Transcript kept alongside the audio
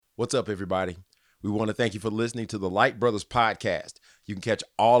What's up, everybody? We want to thank you for listening to the Light Brothers podcast. You can catch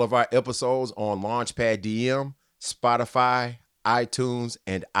all of our episodes on Launchpad DM, Spotify, iTunes,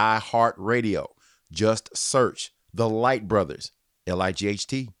 and iHeartRadio. Just search The Light Brothers,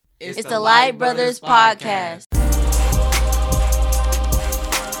 L-I-G-H-T. It's the Light Brothers podcast.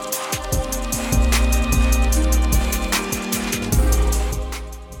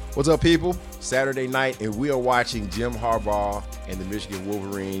 What's up, people? Saturday night, and we are watching Jim Harbaugh and the Michigan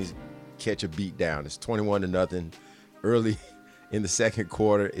Wolverines catch a beat down. It's 21-0 early in the second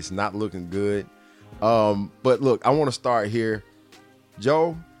quarter. It's not looking good. But look, I want to start here.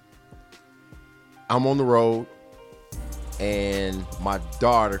 Joe, I'm on the road, and my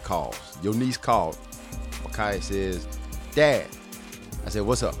daughter calls. Your niece called. Makai says, Dad. I said,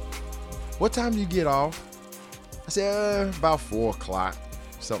 what's up? What time do you get off? I said, about 4 o'clock,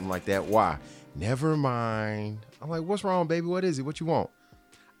 something like that. Why? Never mind. I'm like, what's wrong, baby? What is it? What you want?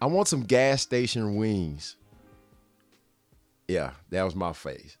 I want some gas station wings. Yeah, that was my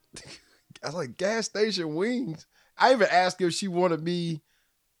face. I was like, gas station wings? I even asked her if she wanted me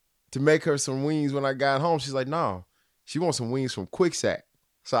to make her some wings when I got home. She's like, no, she wants some wings from Quicksack.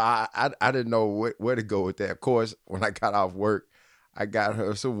 So I didn't know where to go with that. Of course, when I got off work, I got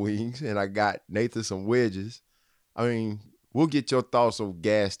her some wings and I got Nathan some wedges. I mean, we'll get your thoughts on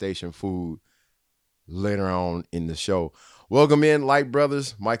gas station food later on in the show. Welcome in, Light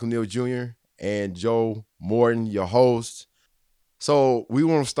Brothers, Michael Neal Jr. and Joe Morton, your hosts. So we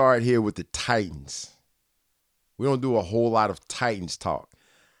want to start here with the Titans. We don't do a whole lot of Titans talk.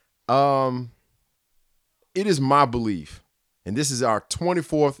 It is my belief, and this is our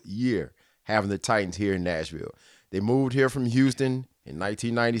 24th year having the Titans here in Nashville. They moved here from Houston in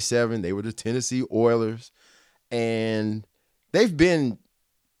 1997. They were the Tennessee Oilers, and they've been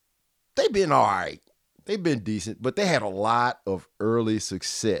all right. They've been decent, but they had a lot of early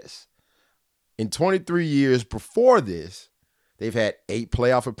success. In 23 years before this, they've had 8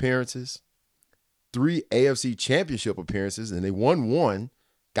 playoff appearances, 3 AFC championship appearances, and they won 1,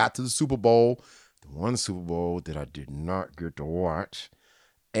 got to the Super Bowl, the one Super Bowl that I did not get to watch,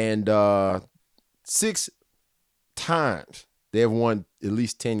 and 6 times they have won at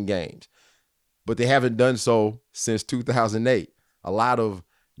least 10 games, but they haven't done so since 2008. A lot of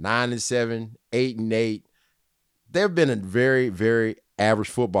 9-7, 8-8. They've been a very, very average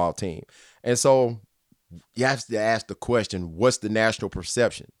football team. And so you have to ask the question, what's the national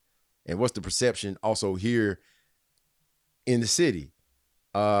perception? And what's the perception also here in the city?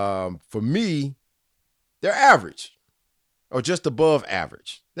 For me, they're average or just above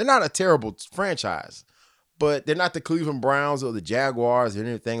average. They're not a terrible franchise, but they're not the Cleveland Browns or the Jaguars or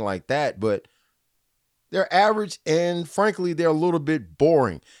anything like that. But they're average, and frankly, they're a little bit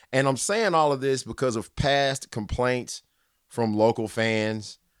boring. And I'm saying all of this because of past complaints from local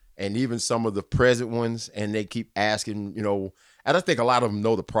fans and even some of the present ones, and they keep asking, and I think a lot of them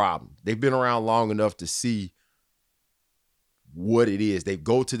know the problem. They've been around long enough to see what it is. They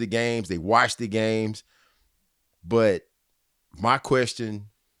go to the games, they watch the games, but my question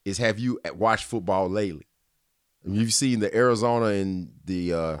is, have you watched football lately? You've seen the Arizona and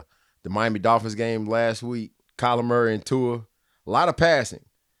the Miami Dolphins game last week, Kyler Murray and Tua, a lot of passing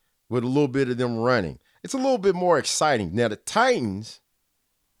with a little bit of them running. It's a little bit more exciting. Now, the Titans,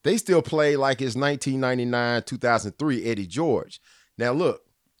 they still play like it's 1999, 2003, Eddie George. Now, look,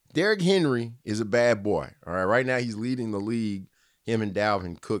 Derrick Henry is a bad boy. All right, right now he's leading the league. Him and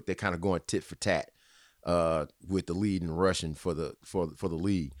Dalvin Cook, they're kind of going tit for tat with the lead in rushing for the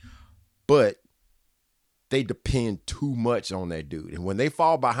league. But they depend too much on that dude. And when they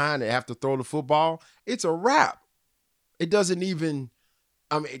fall behind and have to throw the football, it's a wrap. It doesn't even,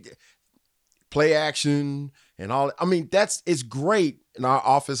 play action and all. It's great. And our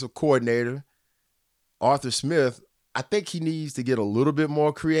offensive coordinator, Arthur Smith, I think he needs to get a little bit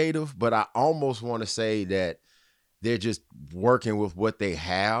more creative, but I almost want to say that they're just working with what they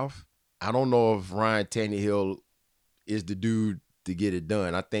have. I don't know if Ryan Tannehill is the dude to get it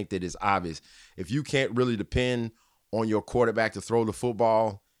done. I think that it's obvious. If you can't really depend on your quarterback to throw the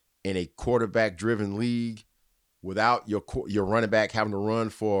football in a quarterback-driven league without your running back having to run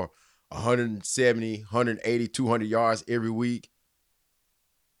for 170, 180, 200 yards every week,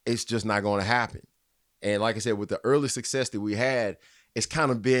 it's just not going to happen. And like I said, with the early success that we had, it's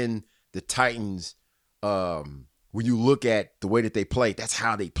kind of been the Titans. When you look at the way that they play, that's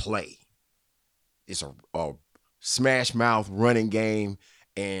how they play. It's a smash mouth running game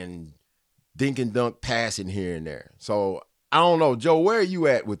and dink and dunk passing here and there. So I don't know, Joe, where are you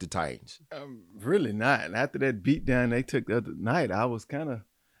at with the Titans? Really not. After that beatdown they took the other night, I was kind of,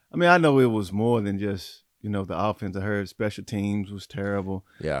 I know it was more than just the offense. I heard special teams was terrible.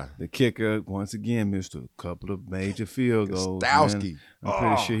 Yeah. The kicker, once again, missed a couple of major field goals. Gostowski. I'm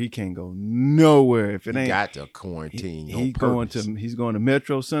pretty sure he can't go nowhere if it ain't. He got to quarantine He's on purpose. He's going to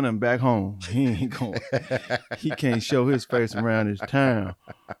Metro Center and back home. He ain't going. He can't show his face around his town.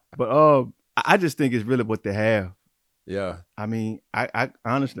 But I just think it's really what they have. Yeah. I mean, I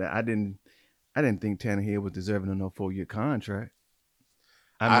honestly, I didn't think Tannehill was deserving of no 4-year contract.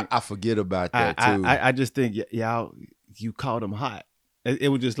 I forget about that too. I just think y'all, you caught him hot. It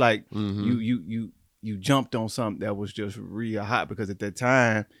was just like you jumped on something that was just real hot because at that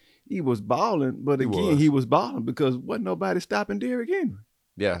time he was balling, but again he was balling because wasn't nobody stopping Derrick Henry.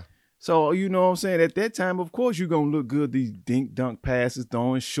 Yeah. So you know what I'm saying? At that time, of course, you're gonna look good. These dink dunk passes,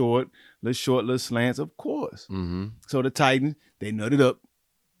 throwing short, little slants, of course. Mm-hmm. So the Titans, they nutted up.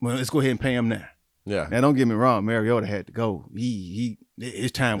 Well, let's go ahead and pay him now. Yeah. Now don't get me wrong, Mariota had to go.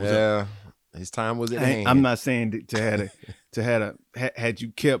 His time was up. His time was at hand. I'm not saying had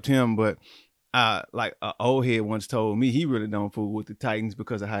you kept him, but like an old head once told me, he really don't fool with the Titans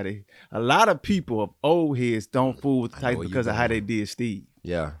because of how a lot of people of old heads don't fool with the Titans because of how they did Steve.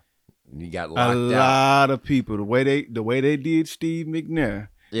 Yeah. You got locked out. A lot of people, the way they did Steve McNair.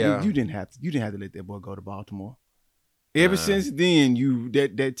 Yeah. You didn't have to let that boy go to Baltimore. Ever since then,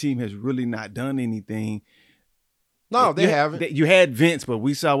 that team has really not done anything. No, they haven't. You had Vince, but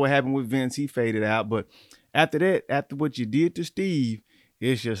we saw what happened with Vince. He faded out. But after that, after what you did to Steve,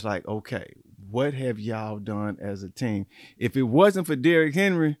 it's just like, okay, what have y'all done as a team? If it wasn't for Derrick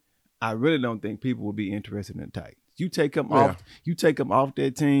Henry, I really don't think people would be interested in the Titans. You take him off. You take him off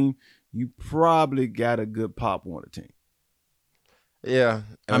that team. You probably got a good Pop Warner team. Yeah,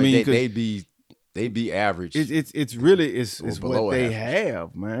 I mean they'd be average. It's really what they average.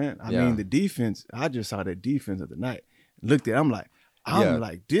 have, man. I mean the defense. I just saw that defense of the night. Looked at. I'm like,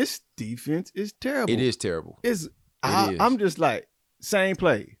 this defense is terrible. It is terrible. I'm just like, same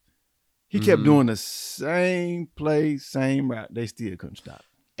play. He kept doing the same play, same route. They still couldn't stop.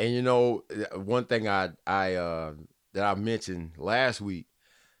 And one thing that I mentioned last week,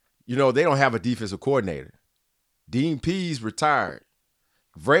 they don't have a defensive coordinator. Dean Pease retired.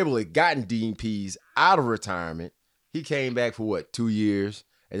 Vrabel had gotten Dean Pease out of retirement. He came back for 2 years,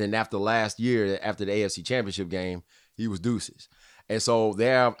 and then after last year, after the AFC Championship game, he was deuces. And so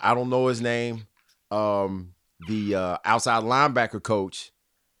there, I don't know his name. The outside linebacker coach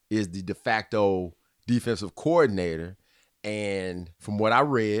is the de facto defensive coordinator, and from what I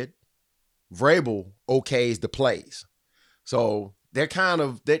read, Vrabel okays the plays. So they're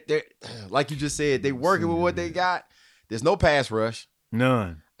they're like you just said, they working with what they got. There's no pass rush.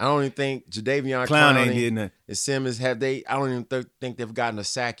 None. I don't even think Jadeveon Clown Clowney ain't getting it. and Simmons I don't even think they've gotten a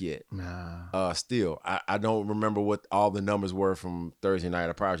sack yet. Nah. Still, I don't remember what all the numbers were from Thursday night.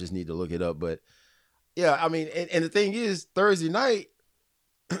 I probably just need to look it up. But yeah, I mean, and the thing is, Thursday night,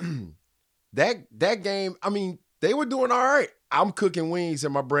 that game, I mean, they were doing all right. I'm cooking wings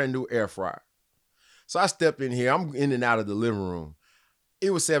in my brand new air fryer. So I step in here. I'm in and out of the living room.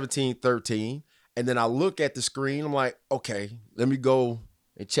 It was 17-13. And then I look at the screen. I'm like, okay, let me go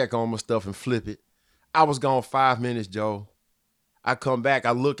and check on my stuff and flip it. I was gone 5 minutes, Joe. I come back.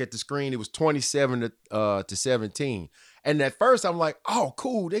 I look at the screen. It was 27-17. And at first, I'm like, oh,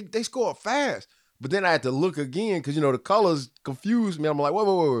 cool. They scored fast. But then I had to look again because, the colors confused me. I'm like,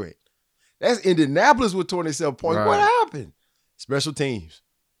 wait. That's Indianapolis with 27 points. Right. What happened? Special teams.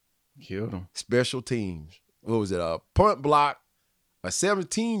 Killed them. Special teams. What was it? A punt block, a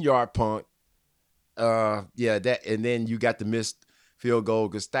 17-yard punt. That, and then you got the missed field goal.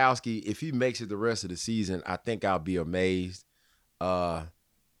 Gostowski, if he makes it the rest of the season, I think I'll be amazed. I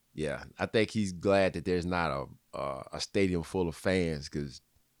think he's glad that there's not a stadium full of fans because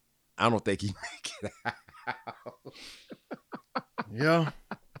I don't think he make it out. Yeah.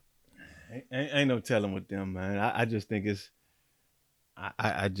 Ain't no telling with them, man. I just think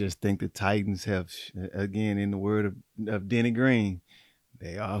I just think the Titans have, again, in the word of Denny Green,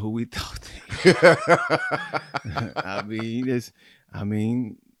 they are who we thought they were. I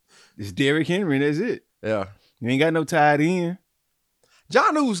mean, it's Derrick Henry, and that's it. Yeah. You ain't got no tight end.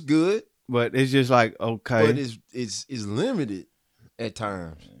 Jonnu's good. But it's just like, okay. But it's limited at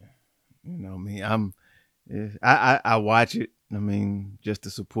times. Me, I watch it, just to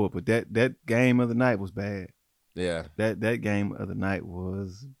support. But that game of the night was bad. Yeah. That game of the night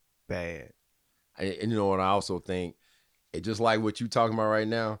was bad. And what I also think, just like what you're talking about right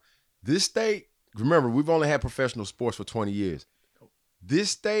now, this state, remember, we've only had professional sports for 20 years.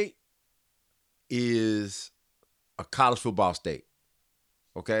 This state is a college football state,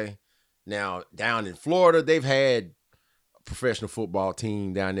 okay? Now, down in Florida, they've had a professional football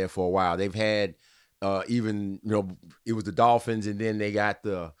team down there for a while. They've had Even it was the Dolphins, and then they got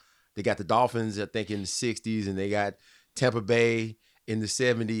the Dolphins, I think, in the 60s, and they got Tampa Bay in the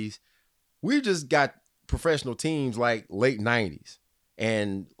 70s. We just got professional teams like late 90s.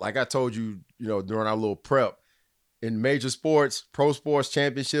 And like I told you, during our little prep, in major sports, pro sports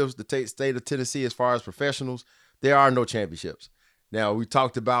championships, the state of Tennessee, as far as professionals, there are no championships. Now, we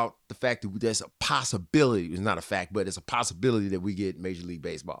talked about the fact that there's a possibility. It's not a fact, but it's a possibility that we get Major League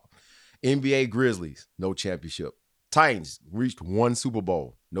Baseball. NBA Grizzlies, no championship. Titans reached one Super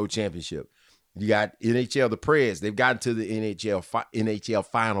Bowl, no championship. You got NHL, the Preds. They've gotten to the NHL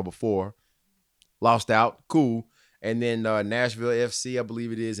final before. Lost out. Cool. And then Nashville FC, I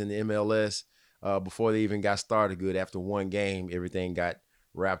believe it is, in the MLS. Before they even got started good, after one game, everything got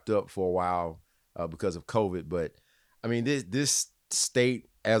wrapped up for a while because of COVID. But, I mean, this state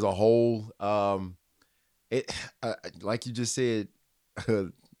as a whole, like you just said,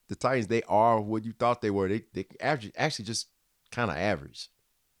 the Titans, they are what you thought they were. They actually just kind of average.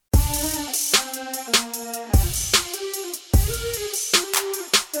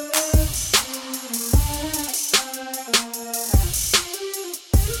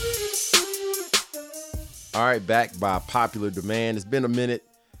 All right, back by popular demand. It's been a minute.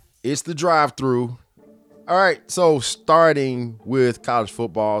 It's the Drive-Thru. All right, so starting with college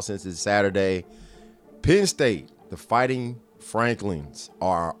football, since it's Saturday, Penn State, the Fighting Franklins,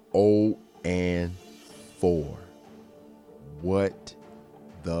 are 0-4. What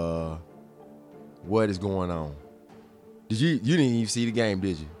is going on? You didn't even see the game,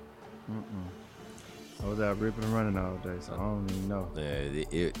 did you? I was out ripping and running all day, so I don't even know.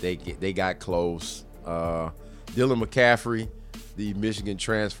 Yeah, they got close. Dylan McCaffrey, the Michigan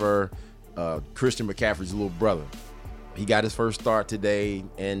transfer, Christian McCaffrey's little brother, he got his first start today,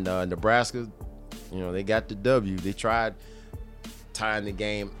 and Nebraska, they got the W. They tried tying the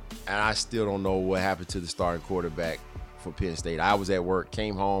game, and I still don't know what happened to the starting quarterback for Penn State. I was at work,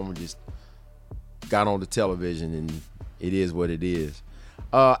 came home, and just got on the television, and it is what it is.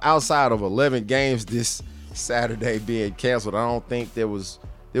 Outside of 11 games this Saturday being canceled, I don't think there was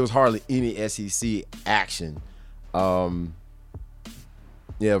hardly any SEC action.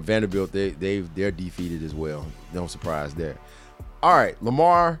 Vanderbilt, they're defeated as well. No surprise there. All right,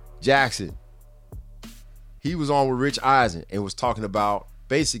 Lamar Jackson. He was on with Rich Eisen and was talking about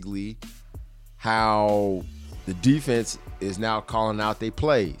basically how the defense is now calling out their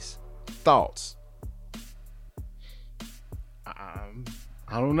plays. Thoughts?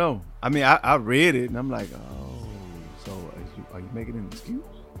 I don't know. I mean, I read it and I'm like, oh, so are you making an excuse?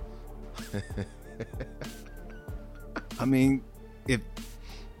 I mean,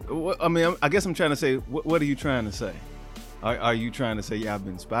 I guess I'm trying to say, what are you trying to say? Are you trying to say y'all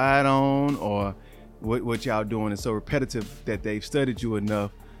been spied on, or what y'all doing is so repetitive that they've studied you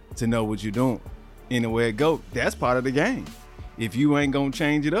enough to know what you're doing? Anywhere it go, that's part of the game. If you ain't gonna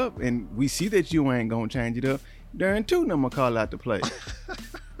change it up, and we see that you ain't gonna change it up, Darren Tootin' gonna call out the play.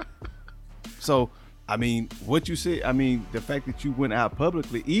 So, I mean, what you said, the fact that you went out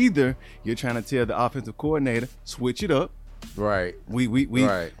publicly, either you're trying to tell the offensive coordinator, switch it up. Right.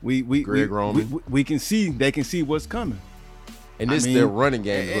 Greg Roman. We can see, they can see what's coming. And their running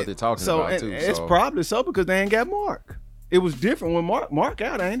game is what they're talking about too. It's probably so because they ain't got Mark. It was different when Mark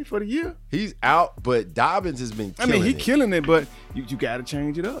out, ain't it, for the year? He's out, but Dobbins has been killing it. Killing it, but you got to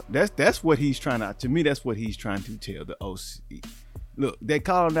change it up. That's what he's trying to, me, that's what he's trying to tell the OC. Look, they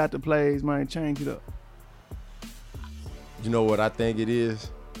calling out the plays, man, change it up. You know what I think it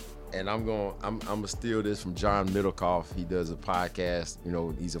is? And I'm gonna steal this from John Middlecoff. He does a podcast.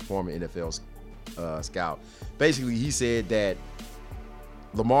 He's a former NFL scout. Basically, he said that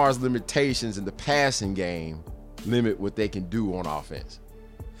Lamar's limitations in the passing game limit what they can do on offense.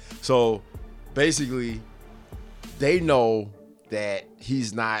 So basically, they know that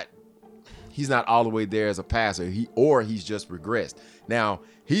he's not all the way there as a passer. He's just regressed. Now,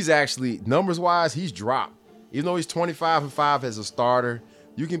 he's actually, numbers wise, he's dropped. Even though he's 25-5 as a starter,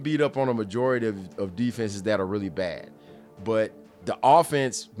 you can beat up on a majority of defenses that are really bad. But the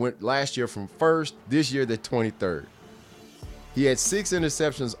offense went last year from first, this year they're 23rd. He had 6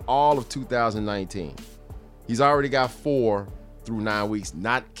 interceptions all of 2019. He's already got 4 through 9 weeks,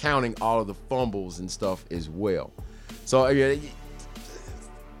 not counting all of the fumbles and stuff as well. So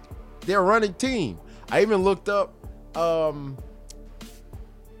they're a running team. I even looked up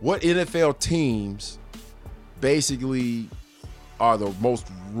what NFL teams basically are the most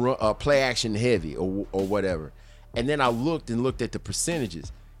play action heavy or whatever. And then I looked at the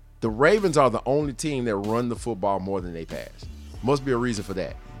percentages. The Ravens are the only team that run the football more than they pass. Must be a reason for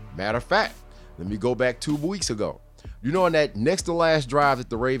that. Matter of fact, let me go back 2 weeks ago. You know, on that next to last drive that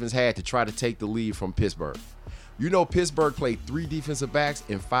the Ravens had to try to take the lead from Pittsburgh, you know Pittsburgh played 3 defensive backs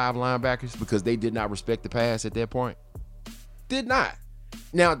and 5 linebackers because they did not respect the pass at that point? Did not.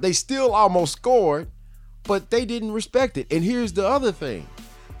 Now, they still almost scored, but they didn't respect it. And here's the other thing.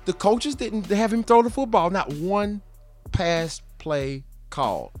 The coaches didn't have him throw the football. Not one pass play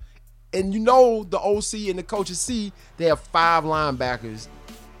called. And you know the OC and the coaches see they have 5 linebackers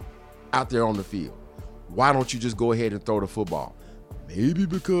out there on the field. Why don't you just go ahead and throw the football? Maybe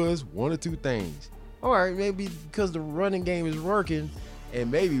because one or two things. All right, maybe because the running game is working,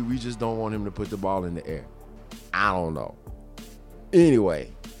 and maybe we just don't want him to put the ball in the air. I don't know.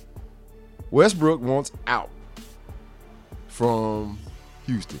 Anyway, Westbrook wants out from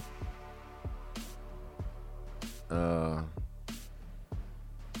Houston. I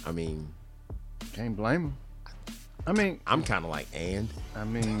mean, can't blame him. I mean, I'm kind of like,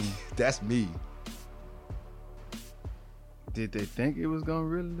 that's me. Did they think it was gonna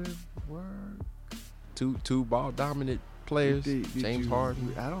really work? Two ball dominant players, James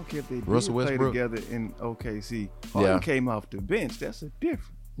Harden. I don't care if they did Russell play Westbrook together in OKC. Harden came off the bench. That's a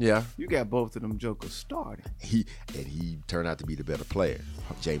difference. Yeah. You got both of them jokers starting. He turned out to be the better player,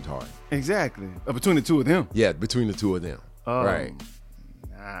 James Harden. Exactly. Between the two of them. Yeah, between the two of them. Right.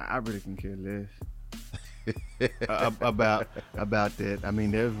 I really can care less about that. I mean,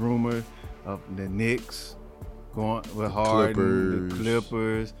 there's rumors of the Knicks going with Harden, the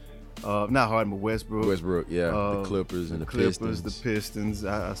Clippers. Not Harden, but Westbrook. The Clippers and the Pistons. The Pistons.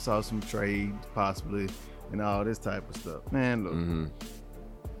 I saw some trades possibly and all this type of stuff. Man, look.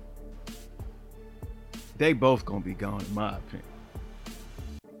 They both gonna be gone, in my opinion.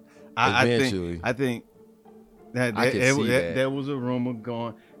 Eventually. I think that there was a rumor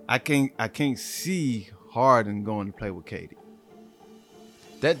going. I can't see Harden going to play with KD.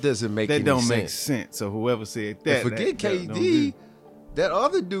 That doesn't make any sense. That don't make sense. So whoever said that, and forget KD. That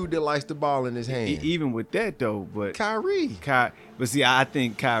other dude that likes the ball in his hand. Even with that though, but Kyrie. But see, I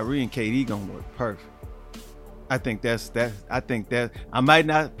think Kyrie and KD gonna work perfect. I think that's. I might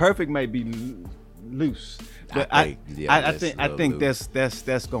not. Perfect might be loose, but I think that's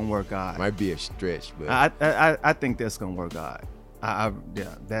gonna work out. Might be a stretch, but I think that's gonna work out.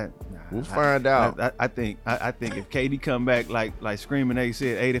 We'll find out. I think if KD come back like Screaming A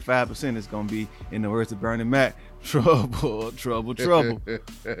said, 85% is gonna be, in the words of Bernie Mac, trouble. But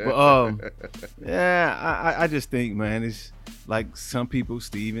I just think, man, it's like some people,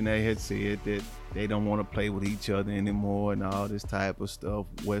 Stephen A had said that they don't want to play with each other anymore and all this type of stuff.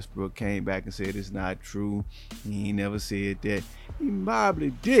 Westbrook came back and said it's not true. He ain't never said that. He probably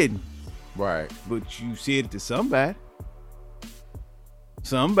didn't. Right. But you said it to somebody.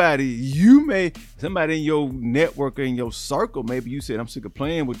 Somebody in your network or in your circle, maybe you said, I'm sick of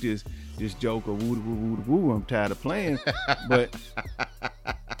playing with this joker, woo, I'm tired of playing. But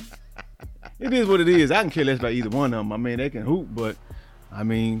it is what it is. I can care less about either one of them. I mean, they can hoop, but I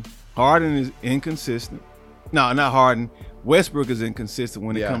mean, Harden is inconsistent. No, not Harden. Westbrook is inconsistent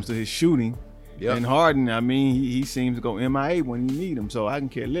when it comes to his shooting. Yep. And Harden, I mean, he seems to go MIA when you need him, so I can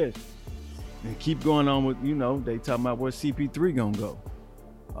care less. And keep going on with, they talking about where CP3 gonna go.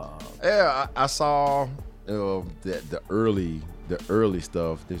 I saw the early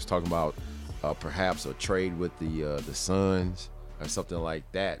stuff. They was talking about perhaps a trade with the Suns or something like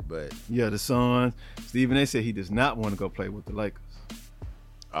that. But yeah, the Suns. Stephen A said he does not want to go play with the Lakers.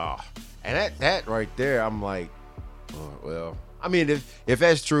 And that right there, I'm like, well, I mean, if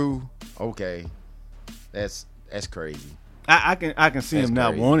that's true, okay, that's crazy. I can see him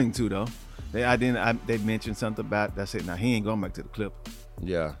not wanting to though. They mentioned something about that. I said, now he ain't going back to the Clippers.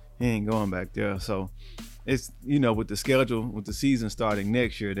 Yeah, he ain't going back there. So it's with the schedule, with the season starting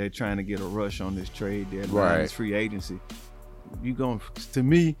next year, they're trying to get a rush on this trade deadline, this free agency. You going to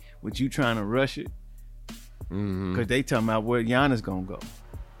me with you trying to rush it because they talking about where Giannis gonna go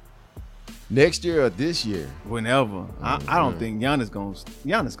next year or this year, whenever. I don't think Giannis gonna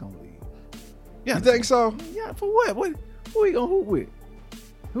leave. You think so? Yeah, for what? Who he gonna hoop with?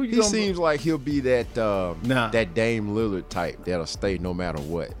 He seems like he'll be that Dame Lillard type that'll stay no matter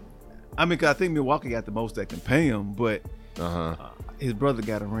what. I mean, 'cause I think Milwaukee got the most that can pay him, but his brother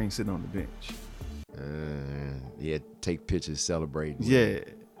got a ring sitting on the bench. Yeah, take pictures celebrating. Yeah,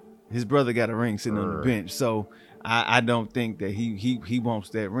 his brother got a ring sitting on the bench, so I don't think that he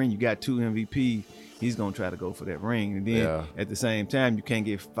wants that ring. You got 2 MVPs. He's gonna try to go for that ring, and then at the same time, you can't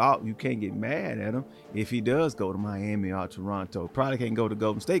get mad at him if he does go to Miami or Toronto. Probably can't go to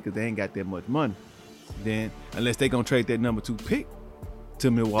Golden State because they ain't got that much money. Then unless they gonna trade that number 2 pick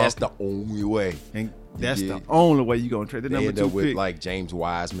to Milwaukee, that's the only way. And That's the only way you're going to trade. The They number end 2 up with pick. like James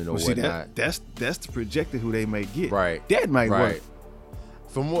Wiseman or See, whatnot. that's the projected who they may get. Right. That might work.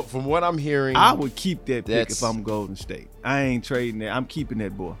 From what I'm hearing, I would keep that pick if I'm Golden State. I ain't trading that. I'm keeping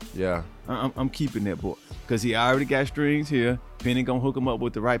that boy. Yeah. I'm keeping that boy because he already got strings here. Penny gonna hook him up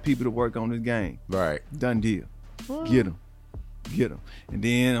with the right people to work on this game. Right. Done deal. Get him. And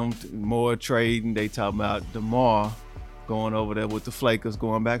then on more trading, they talking about DeMar going over there with the Flakers,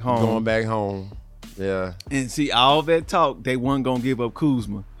 going back home. Yeah. And see, all that talk, they wasn't gonna give up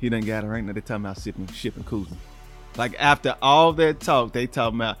Kuzma. He done got it right now. They talking about shipping Kuzma. Like after all that talk, they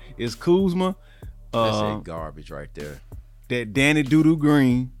talking about is Kuzma. That's garbage right there. That Danny Doodoo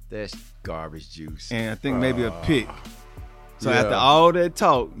Green. That's garbage juice. And I think maybe a pick. So after all that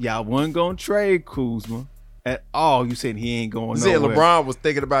talk, y'all wasn't gonna trade Kuzma at all. You said he ain't going nowhere. You said LeBron was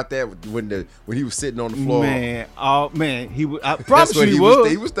thinking about that when he was sitting on the floor. Man, he was. I promise you he was.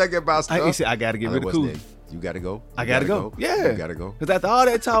 He was thinking about stuff. He said, I got to get rid of Kuzma. You got to go. I got to go. Yeah. You got to go. Because after all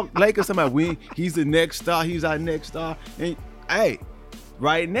that talk, Lakers talking about he's the next star. He's our next star. And hey,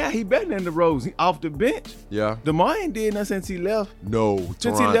 right now he better than the Rose. He off the bench. Yeah. DeMar ain't did nothing since he left. No,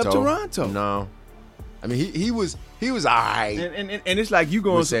 since he left Toronto. No. I mean he was all right. And it's like you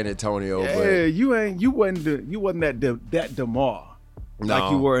going with San Antonio. Yeah, you wasn't that DeMar. No. Like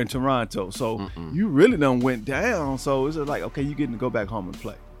you were in Toronto. So you really done went down. So it's just like, okay, you getting to go back home and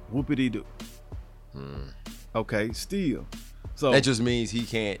play. Whoopity-doo. Okay, still. So that just means he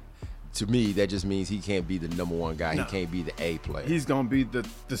can't. To me, that just means he can't be the number one guy. No. He can't be the A player. He's gonna be the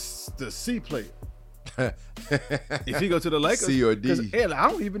C player. If he go to the Lakers, C or D. Hell,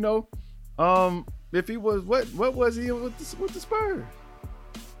 I don't even know. If he was what was he with the Spurs?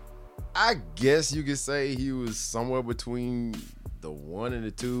 I guess you could say he was somewhere between the 1 and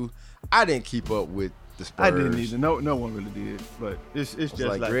the 2. I didn't keep up with the Spurs. I didn't either. No one really did. But it's just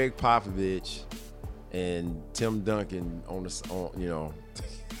like Greg Popovich and Tim Duncan on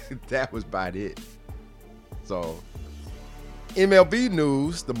that was about it. So MLB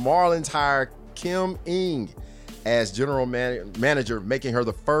news: the Marlins hired Kim Ng as general manager, making her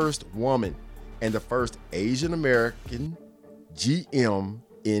the first woman and the first Asian American GM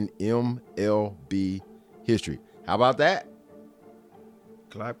in MLB history. How about that?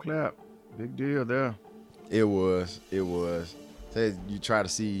 Clap. Big deal there. It was. Said you try to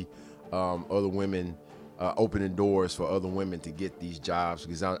see other women opening doors for other women to get these jobs,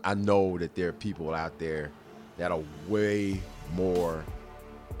 because I know that there are people out there that are way more,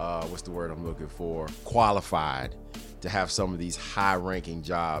 what's the word I'm looking for, qualified to have some of these high-ranking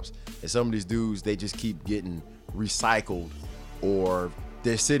jobs. And some of these dudes, they just keep getting recycled, or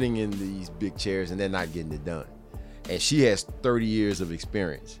they're sitting in these big chairs and they're not getting it done. And she has 30 years of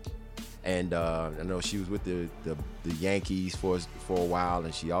experience. And I know she was with the Yankees for a while,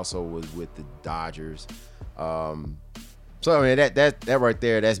 and she also was with the Dodgers. So I mean that right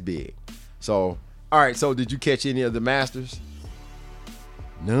there, that's big. So all right, so did you catch any of the Masters?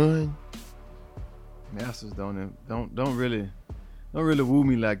 None. Masters don't really woo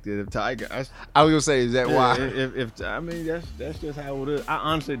me like that. If Tiger, I was gonna say, is that why? If I mean that's just how it is. I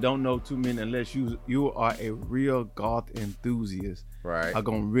honestly don't know too many unless you are a real golf enthusiast. Right. Are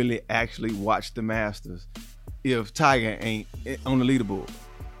gonna really actually watch the Masters if Tiger ain't on the leaderboard.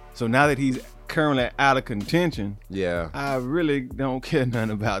 So now that he's currently out of contention, yeah, I really don't care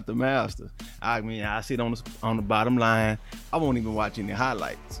nothing about the Masters. I mean, I sit on the bottom line. I won't even watch any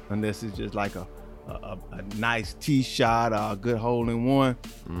highlights unless it's just like a nice tee shot or a good hole in one.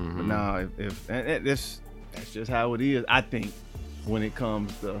 Mm-hmm. But now, that's just how it is. I think when it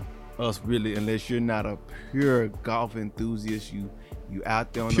comes to us, really, unless you're not a pure golf enthusiast, you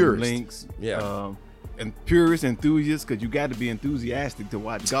out there on the links, yeah. And purist enthusiast, because you got to be enthusiastic to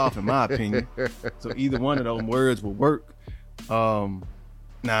watch golf, in my opinion. So either one of those words will work. Nah,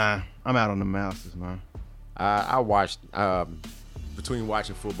 I'm out on the Masters, man. I watched. Between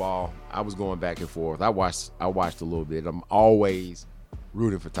watching football, I was going back and forth. I watched a little bit. I'm always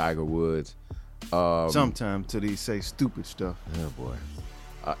rooting for Tiger Woods. Sometimes till they say stupid stuff. Oh boy.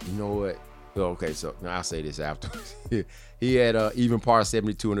 You know what? Okay, so now I'll say this afterwards. He had even par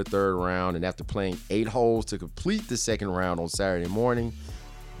 72 in the third round, and after playing 8 holes to complete the second round on Saturday morning,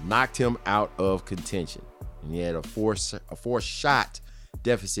 knocked him out of contention. And he had a four shot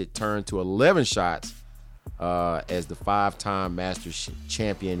deficit turned to 11 shots. As the 5-time Masters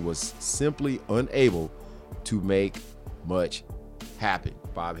champion was simply unable to make much happen.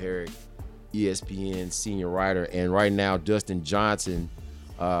 Bob Herrick, ESPN senior writer, and right now Dustin Johnson,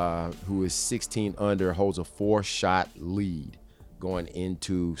 who is 16 under, holds a 4-shot lead going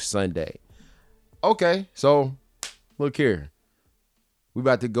into Sunday. Okay, so look here. We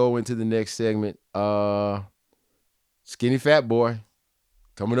about to go into the next segment. Skinny Fat Boy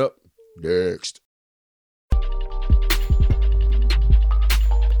coming up next.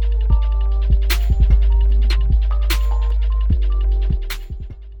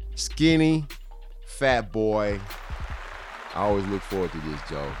 Skinny Fat Boy. I always look forward to this,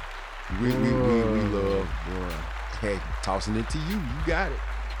 Joe. We love hey, tossing it to you. You got it.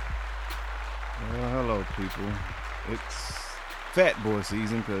 Well, hello, people. It's Fat Boy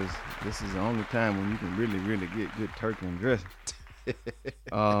season because this is the only time when you can really get good turkey and dressing.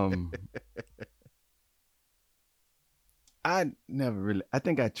 I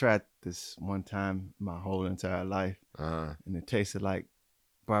think I tried this one time my whole entire life, and it tasted like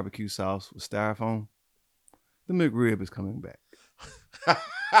barbecue sauce with styrofoam. The McRib is coming back.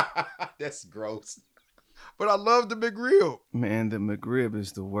 That's gross. But I love the McRib. Man, the McRib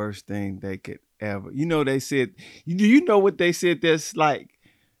is the worst thing they could ever. You know, they said, do you know what they said that's like?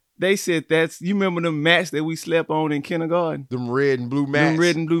 They said you remember the mats that we slept on in kindergarten? Them red and blue mats.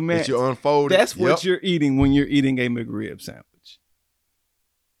 That you unfolded. That's what you're eating when you're eating a McRib sandwich.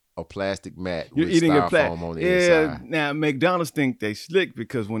 A plastic mat you're with eating styrofoam on the inside. Now, McDonald's think they slick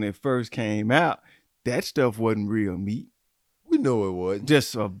because when it first came out, that stuff wasn't real meat. We know it wasn't.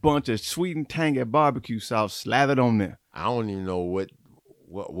 Just a bunch of sweet and tangy barbecue sauce slathered on there. I don't even know what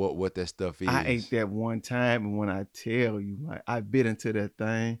that stuff is. I ate that one time, and when I tell you, like, I bit into that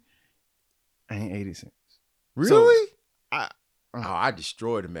thing, I ain't ate it since. Really? So, I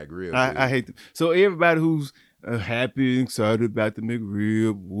destroyed the McRib. I hate them. So everybody who's happy and excited about the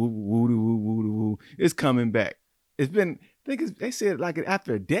McRib, woo, it's coming back. It's been, they said like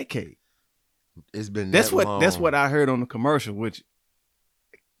after a decade. It's been that's long. That's what I heard on the commercial, which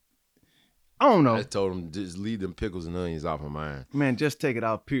I don't know. I told them just leave them pickles and onions off of mine. Man, just take it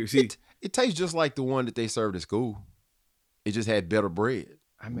out. Period. See, it tastes just like the one that they served at school. It just had better bread.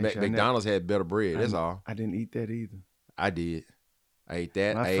 McDonald's had better bread. That's all. I didn't eat that either. I did. I ate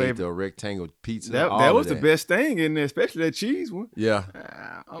that. I ate the rectangle pizza. That was the best thing in there, especially that cheese one. Yeah.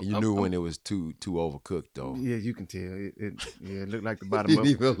 You knew when it was too overcooked, though. Yeah, you can tell. It looked like the bottom of it.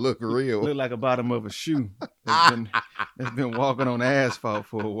 Didn't even look real. Looked like the bottom of a shoe. It's been walking on asphalt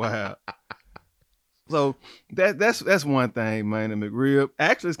for a while. So that's one thing, man. The McRib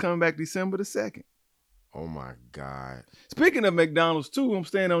actually is coming back December the 2nd. Oh my God! Speaking of McDonald's too, I'm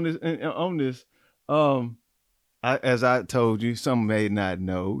staying on this. As I told you, some may not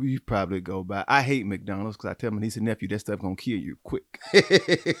know. You probably go by. I hate McDonald's because I tell my niece and nephew that stuff gonna kill you quick.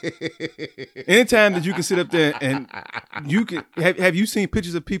 Anytime that you can sit up there and you can have you seen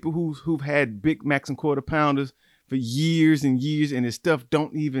pictures of people who've had Big Macs and Quarter Pounders for years and years, and the stuff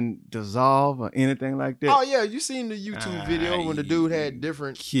don't even dissolve or anything like that. Oh yeah, you seen the YouTube video when the dude had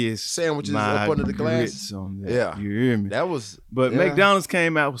different sandwiches up under the glass on that. Yeah, you hear me? But McDonald's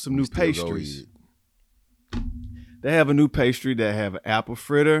came out with some new pastries. They have a new pastry that have an apple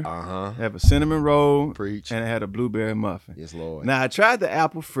fritter, they have a cinnamon roll, and it had a blueberry muffin. Yes, Lord. Now I tried the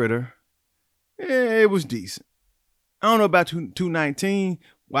apple fritter. It was decent. I don't know about $2.19.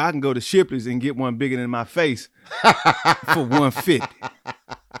 Well, I can go to Shipley's and get one bigger than my face for $1.50.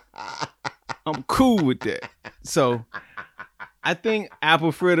 I'm cool with that. So I think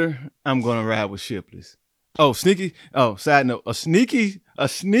apple fritter, I'm gonna ride with Shipley's. Side note, a sneaky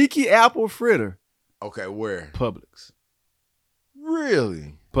apple fritter. Okay, where? Publix.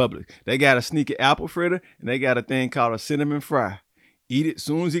 Really? Publix. They got a sneaky apple fritter and they got a thing called a cinnamon fry. Eat it as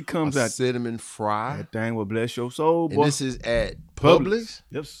soon as it comes out. Cinnamon fry? That thing will bless your soul, boy. And this is at Publix?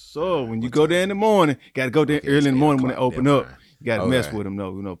 Yes, sir. When you go there in the morning, got to go there early in the morning when they open up. You got to mess with them,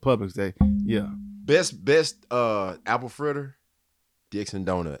 though. You know, Publix, Best apple fritter? Dixon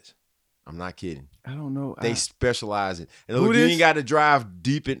Donuts. I'm not kidding. I don't know. They specialize in. And look, you ain't got to drive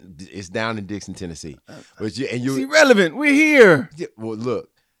deep in. It's down in Dixon, Tennessee. But it's irrelevant. We're here. Yeah, well,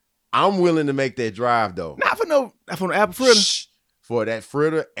 look, I'm willing to make that drive though. Not for no apple fritter. Shh, for that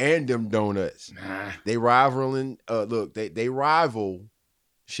fritter and them donuts. Nah. They rivaling. Look, they rival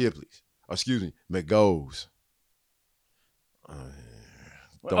Shipley's. Excuse me, McGo's.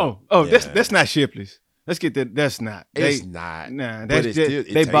 That's not Shipley's. Let's get that. That's not. It's not. Nah,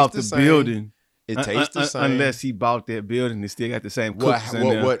 they bought the building. It tastes the same. Unless he bought that building, they still got the same cooks in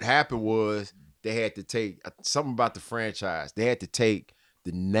there. What happened was they had to take something about the franchise. They had to take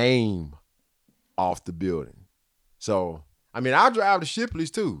the name off the building. So, I mean, I'll drive to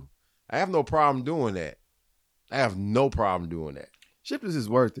Shipley's too. I have no problem doing that. Shipley's is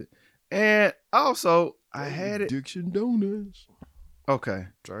worth it. And also, I had it. Dixon Donuts. Okay.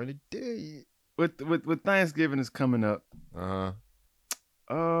 Trying to tell you. With Thanksgiving is coming up.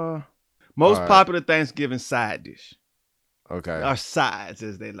 Most popular Thanksgiving side dish. Okay. Our sides,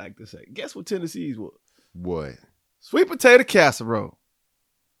 as they like to say. Guess what Tennessee's was? What? Sweet potato casserole.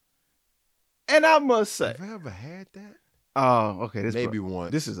 And I must say, Have I ever had that? oh, okay. Maybe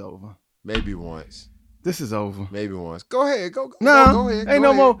once. This is over. Maybe once. This is over. Maybe once. Go ahead. Go ahead. Ain't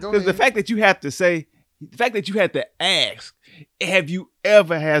no more. Because the fact that you have to say, the fact that you had to ask, have you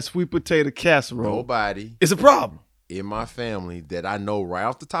ever had sweet potato casserole? Nobody It's a problem. in my family that I know right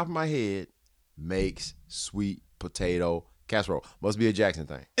off the top of my head makes sweet potato casserole. Must be a Jackson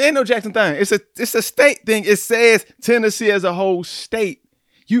thing. It ain't no Jackson thing. It's a state thing. It says Tennessee as a whole state.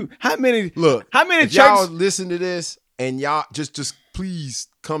 How many if y'all listen to this and y'all just please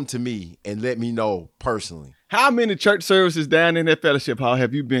come to me and let me know personally. How many church services down in that fellowship hall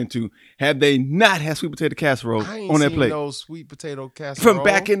have you been to? Have they not had sweet potato casserole I ain't on that seen plate? no sweet potato casserole From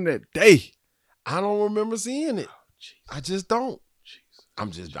back in the day. I don't remember seeing it. I just don't.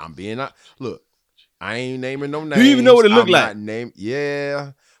 I'm being look. I ain't naming no names. Do you even know what it looked like?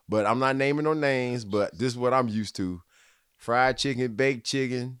 Yeah, but I'm not naming no names. But this is what I'm used to: fried chicken, baked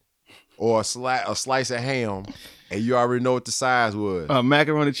chicken, or a slice of ham. And you already know what the size was.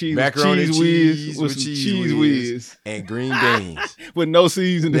 Macaroni cheese with cheese whiz and green beans. With no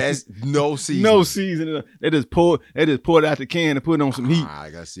seasoning. That's no seasoning. No seasoning. They just poured it out the can and put it on some heat. I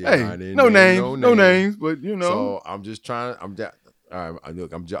gotta see. Hey, no names, but you know. So I'm just trying. All right,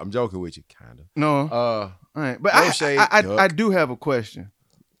 look, I'm joking with you, kind of. No. All right, but no shade, I do have a question.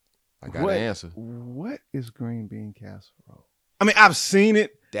 I got an answer. What is green bean casserole? I mean, I've seen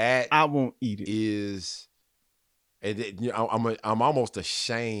it. That I won't eat it. I'm almost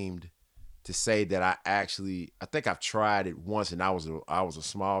ashamed to say that I think I've tried it once, and I was a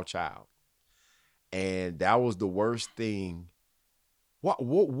small child, and that was the worst thing.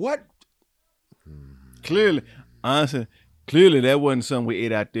 What? Clearly, honestly, that wasn't something we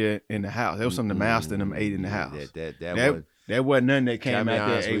ate out there in the house. That was something the master and them ate in the house. That wasn't nothing that came out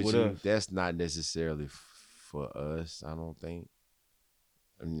there and ate with us. That's not necessarily for us, I don't think.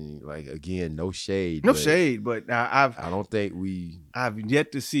 I mean, like, again, no shade. But I don't think I've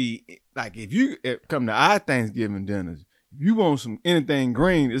yet to see, like, if you come to our Thanksgiving dinners, if you want anything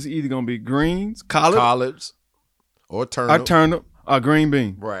green, it's either gonna be greens, collards, or turnip, or green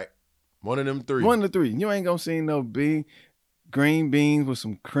bean. Right, one of them three. One of the three. You ain't gonna see no green beans with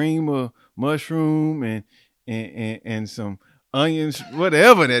some cream of mushroom and some onions,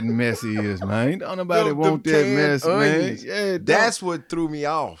 whatever that mess is, man. Don't nobody want that mess, onions. Man. Yeah, that's what threw me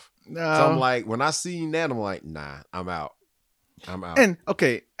off. No. So I'm like, when I seen that, I'm like, nah, I'm out. And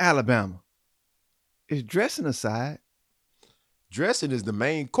okay, Alabama. Is dressing a side? Dressing is the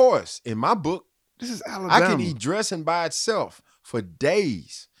main course in my book. This is Alabama. I can eat dressing by itself for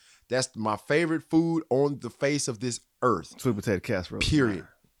days. That's my favorite food on the face of this earth. Sweet potato casserole. Period.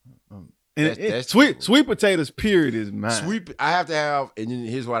 That's sweet potatoes, period, is mine. I have to have, and then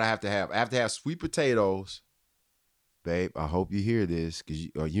here's what I have to have. I have to have sweet potatoes. Babe, I hope you hear this,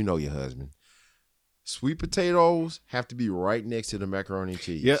 because you know your husband. Sweet potatoes have to be right next to the macaroni and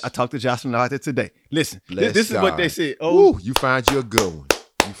cheese. Yeah, I talked to Jocelyn about that today. Listen, this is what they said. Oh, you found you a good one.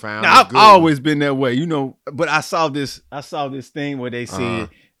 I've always been that way, you know. But I saw this thing where they said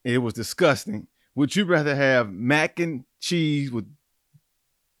it was disgusting. Would you rather have mac and cheese with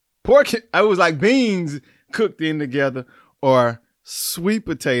pork? I was like beans cooked in together, or sweet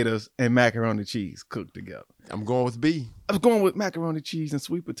potatoes and macaroni and cheese cooked together. I'm going with B. I was going with macaroni and cheese and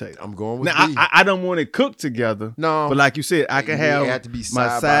sweet potato. I'm going with now, B. I don't want it cooked together. No. But like you said, I can have to be my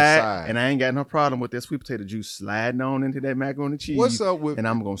side by side. and I ain't got no problem with that sweet potato juice sliding on into that macaroni and cheese. What's up with? And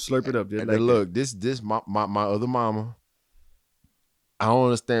I'm going to slurp it up. Just like look, this my other mama. I don't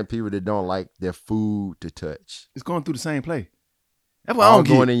understand people that don't like their food to touch. It's going through the same plate. That's what all I don't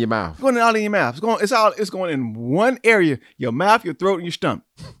going get. in your mouth. It's going all in your mouth. It's going in one area: your mouth, your throat, and your stomach.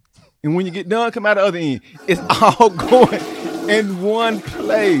 And when you get done, come out the other end. It's all going in one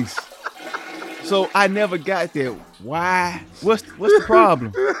place. So I never got there. Why? What's the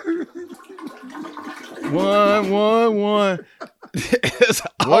problem? One. That's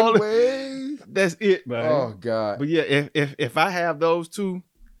all. One way. That's it, man. Oh God. But yeah, if I have those two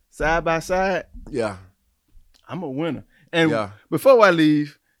side by side, yeah, I'm a winner. And before I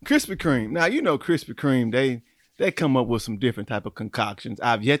leave, Krispy Kreme. Now you know Krispy Kreme. They come up with some different type of concoctions.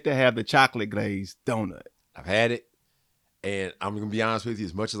 I've yet to have the chocolate glazed donut. I've had it, and I'm gonna be honest with you.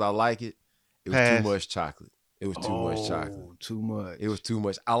 As much as I like it, it was too much chocolate. It was too much chocolate. Too much. It was too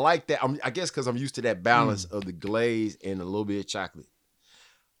much. I like that. I guess because I'm used to that balance of the glaze and a little bit of chocolate.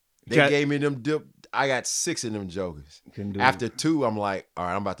 They gave me them dip. I got 6 of them jokers. After 2, I'm like, all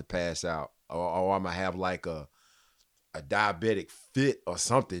right, I'm about to pass out. Or I'm going to have like a a diabetic fit or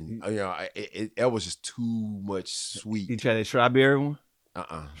something. You know, it was just too much sweet. You tried that strawberry one?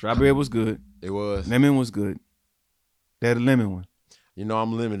 Strawberry was good. It was. Lemon was good. They had a lemon one. You know,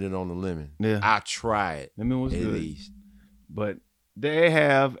 I'm limited on the lemon. Yeah. I tried. Lemon was at good. least. But they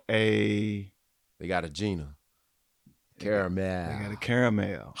have They got a Gina. Caramel. They got a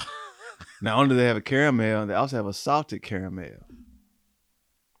caramel. Not only do they have a caramel, they also have a salted caramel.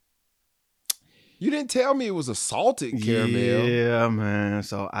 You didn't tell me it was a salted caramel. Yeah, man.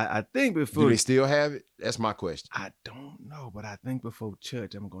 So I think before... Do they still have it? That's my question. I don't know, but I think before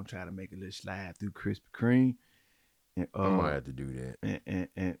church, I'm going to try to make a little slide through Krispy Kreme. And, I might have to do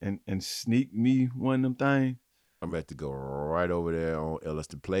that. And sneak me one of them things. I'm about to go right over there on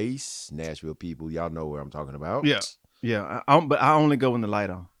Elliston Place. Nashville people, y'all know where I'm talking about. Yeah. But I only go when the light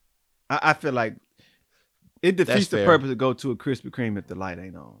on. I feel like it defeats the purpose to go to a Krispy Kreme if the light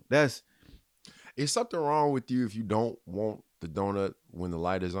ain't on. Is something wrong with you if you don't want the donut when the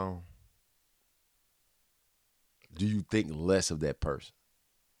light is on? Do you think less of that person?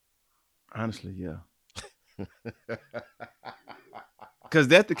 Honestly, yeah. Because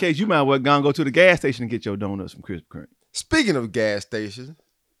that's the case, you might well go to the gas station and get your donuts from Krispy Kreme. Speaking of gas stations,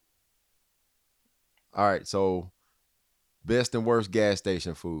 all right, so best and worst gas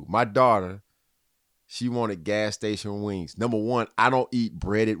station food. My daughter, she wanted gas station wings. Number one, I don't eat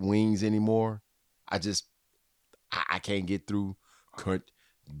breaded wings anymore. I can't get through.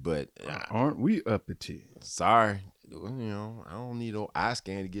 But aren't we up at it? Sorry, you know, I don't need no eye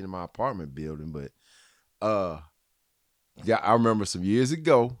scan to get in my apartment building. But yeah, I remember some years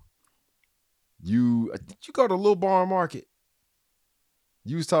ago. Did you go to Little Barn Market?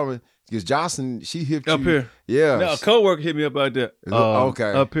 You was talking because Jocelyn, she hit you up here. Yeah, no, a coworker hit me up out there.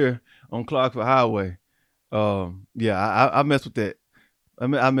 Okay, up here on Clarksville Highway. Yeah, I mess with that.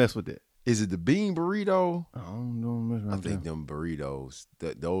 I mess with that. Is it the bean burrito? I don't know. I think them burritos,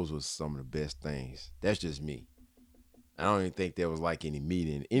 those was some of the best things. That's just me. I don't even think there was like any meat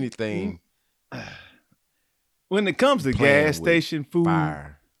in anything. When it comes to gas station food,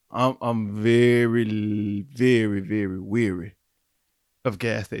 fire. I'm very, very, very weary of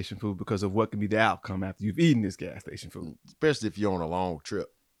gas station food because of what can be the outcome after you've eaten this gas station food. Especially if you're on a long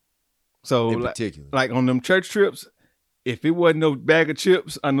trip. So, in particular. Like on them church trips, if it wasn't no bag of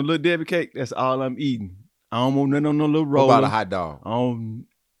chips on the little Debbie cake, that's all I'm eating. I don't want nothing on no little roll. What about a hot dog? No.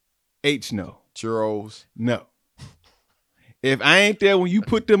 Churros? No. If I ain't there when you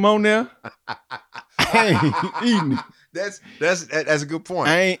put them on there, I ain't eating it. That's a good point.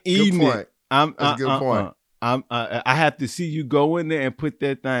 I ain't eating it. That's a good point. I have to see you go in there and put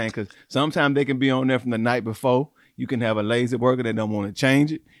that thing, because sometimes they can be on there from the night before. You can have a lazy worker that don't want to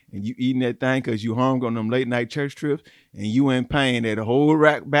change it, and you eating that thing because you hungry on them late night church trips, and you ain't paying that whole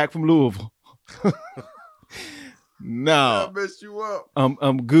rack back from Louisville. No, I messed you up.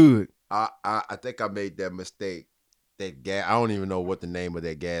 I'm good. I think I made that mistake. I don't even know what the name of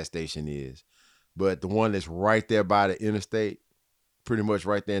that gas station is, but the one that's right there by the interstate, pretty much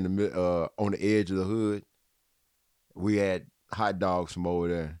right there in the on the edge of the hood. We had hot dogs from over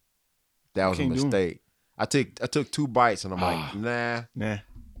there. That was a mistake. I took 2 bites and I'm like, nah.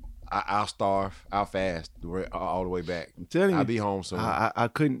 I'll starve. I'll fast all the way back. I'm telling you, I'll be home soon. I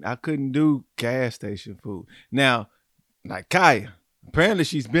couldn't do gas station food. Now, like Kaya, apparently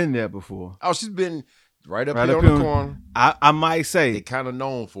she's been there before. Oh, she's been right up here on the corner. I might say they're kind of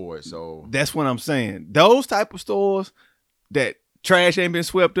known for it, so that's what I'm saying. Those type of stores that trash ain't been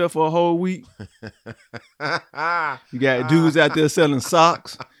swept up for a whole week. You got dudes out there selling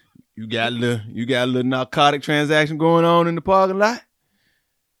socks. You got a little narcotic transaction going on in the parking lot.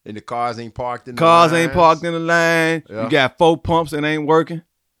 And the cars ain't parked in the Cars ain't parked in the line. Yeah. You got 4 pumps that ain't working.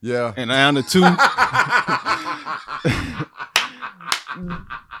 Yeah. And down to 2.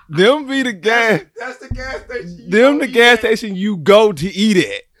 Them be the gas. That's the gas station. Them the gas station you go to eat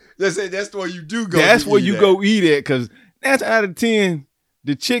at. That's where you do go. That's where you go eat at, because 9 times out of 10,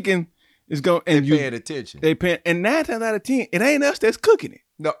 the chicken is going. They're paying attention. They paying, and 9 times out of 10, it ain't us that's cooking it.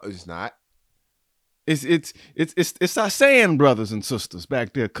 No, it's not. It's our Sand brothers and sisters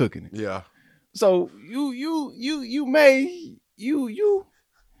back there cooking it. Yeah. So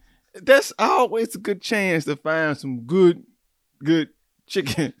that's always a good chance to find some good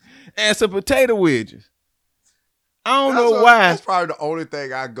chicken and some potato wedges. I don't know why. That's probably the only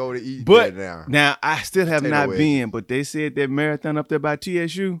thing I go to eat but there now. Now I still have Potato not wedges. been, but they said that marathon up there by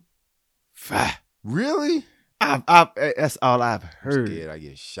TSU. Really? That's all I've heard. I'm scared I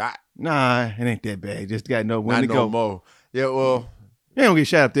get shot. Nah, it ain't that bad. Just got to know when Not to no go. more. Yeah, well, They don't get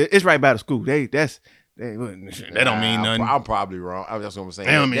shot up there. It's right by the school. That's That don't mean nothing. I'm probably wrong. That's what I'm saying.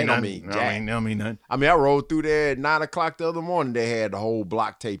 That don't mean nothing. They don't mean nothing. I mean, I rode through there at 9 o'clock the other morning. They had the whole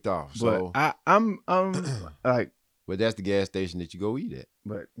block taped off. So But I'm like, but that's the gas station that you go eat at.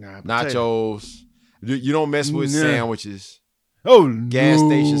 but nah, Nachos. You don't mess with sandwiches. Oh, gas no.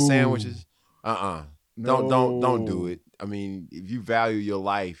 station sandwiches. No. Don't do it. I mean, if you value your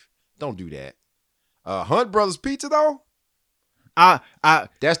life, don't do that. Hunt Brothers Pizza though.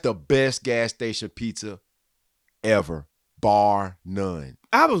 That's the best gas station pizza ever, bar none.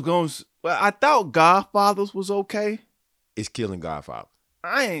 I thought Godfather's was okay. It's killing Godfather.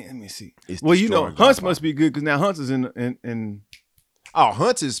 Let me see. It's Hunt's Godfather. must be good because now Hunt's is in. Oh,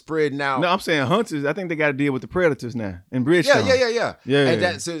 Hunt's is spreading out. No, I'm saying Hunt's is. I think they got to deal with the Predators now in Bridgestone. Yeah.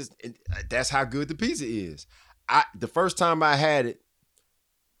 And that's how good the pizza is. The first time I had it,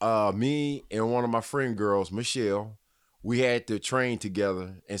 me and one of my friend girls, Michelle, we had to train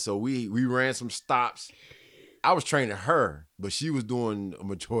together, and so we ran some stops. I was training her, but she was doing a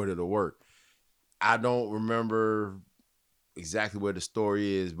majority of the work. I don't remember exactly where the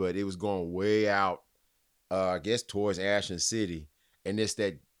story is, but it was going way out, I guess towards Ashland City, and it's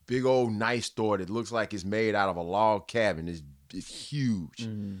that big old nice store that looks like it's made out of a log cabin. It's huge,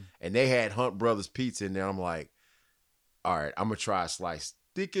 and they had Hunt Brothers Pizza in there. I'm like, all right, I'm gonna try a slice.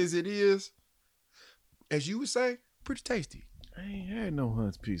 Thick as it is, as you would say, pretty tasty. I ain't had no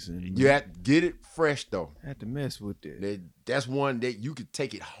Hunt's pizza. You have to get it fresh though. I had to mess with that. That's one that you could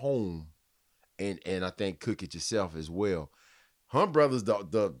take it home, and I think cook it yourself as well. Hunt Brothers,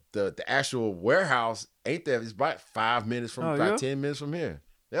 the actual warehouse ain't there. It's about 5 minutes from 10 minutes from here.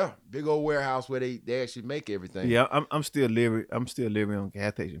 Yeah, big old warehouse where they actually make everything. Yeah, I'm still living on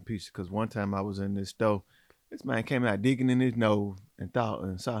gas station pizza because one time I was in this store. This man came out digging in his nose and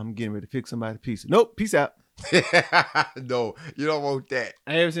saw him getting ready to fix somebody's pizza. Nope, peace out. No, you don't want that.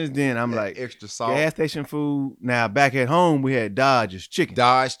 Ever since then, I'm like, extra salt. Gas station food. Now, back at home, we had Dodge's chicken.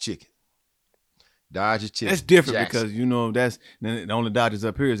 Dodge's chicken. That's different Jackson. Because, that's the only Dodgers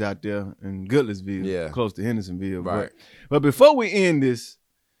up here is out there in Goodlettsville, close to Hendersonville. Right. But before we end this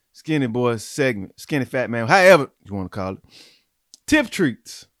Skinny Boys segment, Skinny Fat Man, however you want to call it, Tip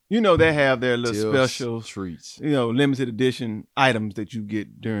Treats. They have their little special treats. Limited edition items that you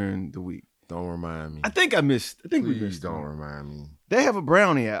get during the week. Don't remind me. I think we missed. Please don't remind me. They have a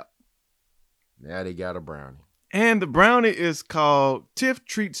brownie out. Now they got a brownie. And the brownie is called Tip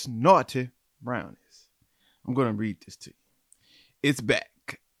Treats Naughty Brownies. I'm going to read this to you. It's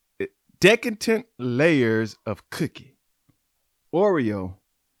back. Decadent layers of cookie, Oreo,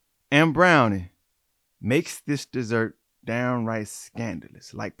 and brownie makes this dessert downright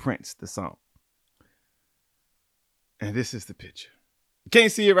scandalous, like Prince, the song. And this is the picture. You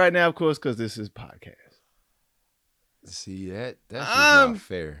can't see it right now, of course, because this is podcast. See, that's not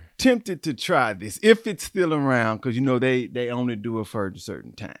fair. Tempted to try this if it's still around, because they only do it for a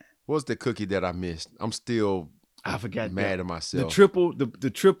certain time. What's the cookie that I missed? I'm still mad at myself.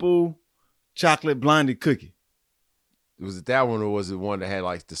 The triple chocolate blondie cookie. Was it that one, or was it one that had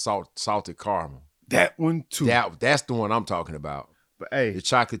like the salted caramel? That one too. That's the one I'm talking about. But hey, the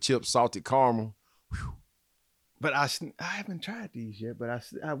chocolate chip salted caramel. Whew. But I haven't tried these yet. But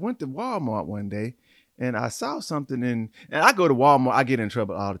I went to Walmart one day and I saw something and I go to Walmart. I get in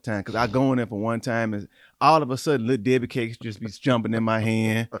trouble all the time because I go in there for one time and all of a sudden little Debbie cakes just be jumping in my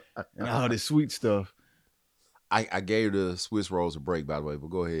hand and all this sweet stuff. I gave the Swiss rolls a break, by the way, but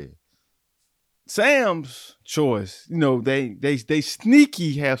go ahead. Sam's Choice, they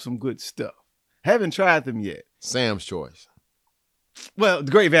sneaky have some good stuff. Haven't tried them yet. Sam's Choice. Well,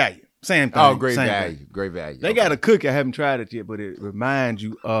 Great Value. Same thing. Oh, Great Value. Thing. Great Value. They got a cookie. I haven't tried it yet, but it reminds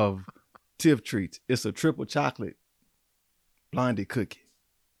you of Tip Treats. It's a triple chocolate blondie cookie.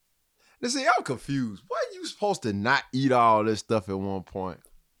 Now, see, I'm confused. Why are you supposed to not eat all this stuff at one point?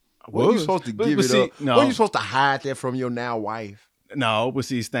 What are you supposed to give it up? No. What are you supposed to hide that from your now wife? No, but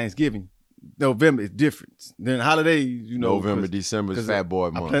see, it's Thanksgiving. November is different. Then holidays, November, December is fat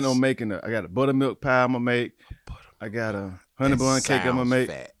boy months. I plan on making I got a buttermilk pie I'm gonna make. I got a honey bun cake I'm gonna make.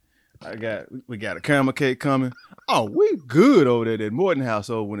 Fat. We got a caramel cake coming. Oh, we good over there at that Morton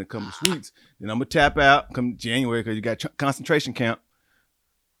household when it comes to sweets. Then I'm gonna tap out come January because you got concentration camp.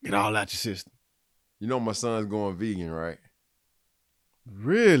 Get all out your system. My son's going vegan, right?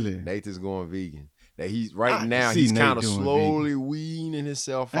 Really? Nathan's going vegan. That he's he's kind of slowly weaning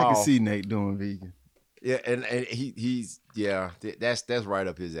himself off. I can see Nate doing vegan. Yeah, and that's right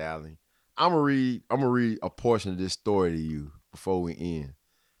up his alley. I'm gonna read a portion of this story to you before we end.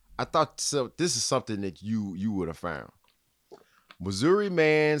 I thought this is something that you would have found. Missouri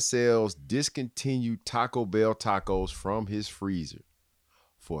man sells discontinued Taco Bell tacos from his freezer.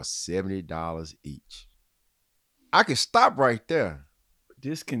 for $70 each. I can stop right there.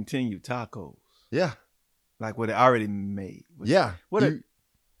 Discontinued tacos. Yeah. Like what they already made. Yeah.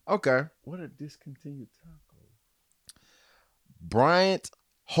 Okay. What are discontinued tacos? Bryant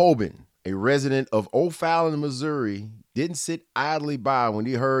Hoban, a resident of O'Fallon, Missouri, didn't sit idly by when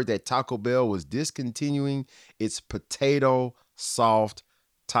he heard that Taco Bell was discontinuing its potato soft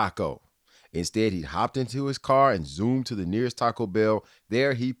taco. Instead, he hopped into his car and zoomed to the nearest Taco Bell.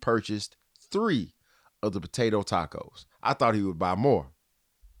 There he purchased 3 of the potato tacos. I thought he would buy more.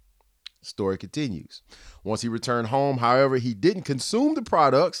 Story continues. Once he returned home, however, he didn't consume the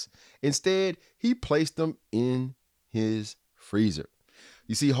products. Instead, he placed them in his freezer.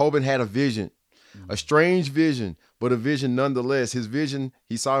 You see, Hoban had a vision, a strange vision, but a vision nonetheless. His vision,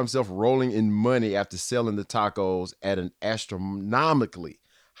 he saw himself rolling in money after selling the tacos at an astronomically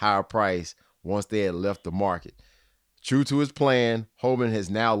higher price once they had left the market. True to his plan, Hoban has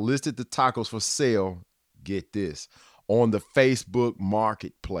now listed the tacos for sale, get this, on the Facebook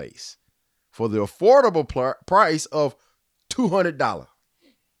Marketplace for the affordable price of $200.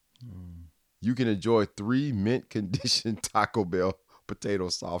 You can enjoy 3 mint condition Taco Bell potato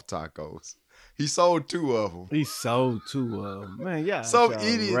soft tacos. He sold 2 of them. He sold 2 of them. Man, yeah. Some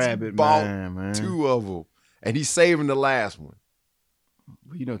idiots bought 2 of them. And he's saving the last one.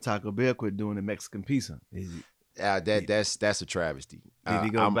 You know, Taco Bell quit doing the Mexican pizza. That's a travesty. Did he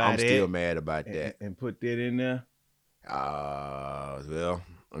go buy I'm that still mad about that. And put that in there? Well,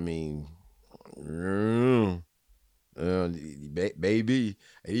 I mean, baby.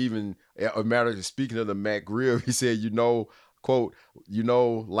 Even a matter of speaking of the McRib, he said, quote,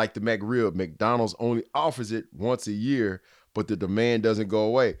 like the McRib, McDonald's only offers it once a year, but the demand doesn't go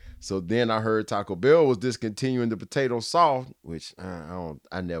away. So then I heard Taco Bell was discontinuing the potato soft, which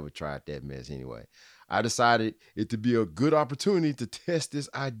I never tried that mess anyway. I decided it to be a good opportunity to test this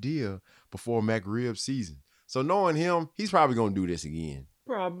idea before McRib season. So knowing him, he's probably going to do this again.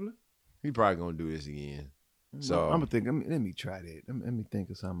 Probably. He's probably going to do this again. So I'm going to think, let me try that. Let me think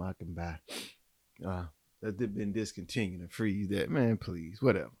of something I can buy. That's been discontinued and freeze that. Man, please,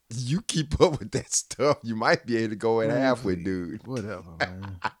 whatever. You keep up with that stuff, you might be able to go in half with dude. Whatever,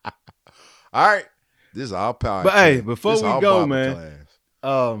 man. All right. This is our power. But hey, before we go, man, class.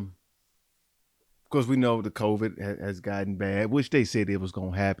 of course, we know the COVID has gotten bad, which they said it was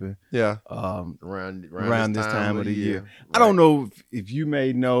going to happen. Yeah. Around this time of the year. Right. I don't know if you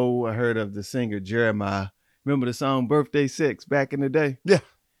may know or heard of the singer Jeremiah. Remember the song Birthday Sex back in the day? Yeah.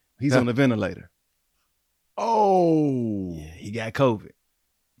 He's on the ventilator. Oh. Yeah, he got COVID.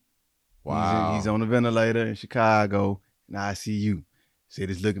 Wow. He's on the ventilator in Chicago in ICU. Said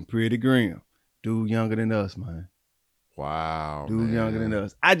it's looking pretty grim. Dude younger than us, man. Wow. Dude younger than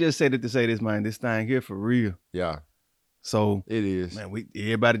us. I just said it to say this, man. This thing here for real. Yeah. So it is. Man,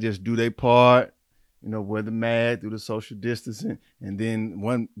 everybody just do their part. Wear the mask, do the social distancing. And then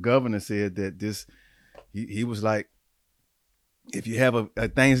one governor said that he was like, if you have a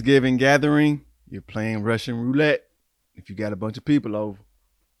Thanksgiving gathering, you're playing Russian roulette if you got a bunch of people over.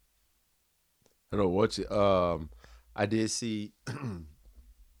 I don't know what I did see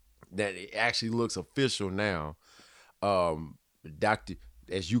that it actually looks official now. Dr.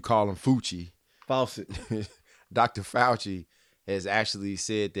 as you call him, Faucet. Dr. Fauci has actually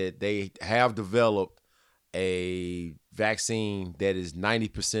said that they have developed a vaccine that is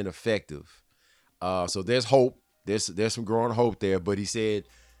 90% effective. So there's hope. There's some growing hope there. But he said,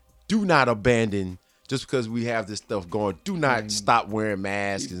 do not abandon just because we have this stuff going. Do not stop wearing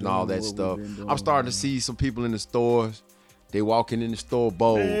masks and all that stuff. I'm starting to see some people in the stores. They walking in the store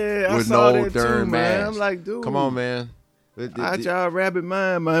bold with no darn mask. I'm like, dude, come on, man. I y'all rabbit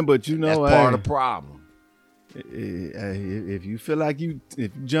mind, man. But that's part of the problem. If you feel like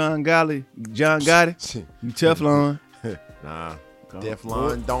if John Gotti, you Teflon. Nah,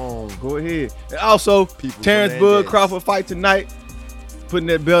 Teflon Dome. Go ahead. And also, Terrence Bud Crawford fight tonight. Putting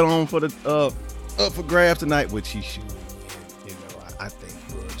that belt on for the up for grabs tonight, which he should. I think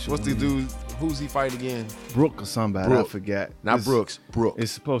Bud should. What's the dude? Who's he fighting again? Brooke or somebody. I forgot. Not Brooks. Brooke.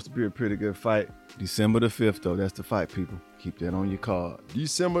 It's supposed to be a pretty good fight. December the 5th, though. That's the fight, people. Keep that on your card.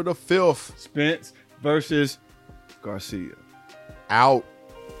 December the 5th. Spence versus Garcia. Out.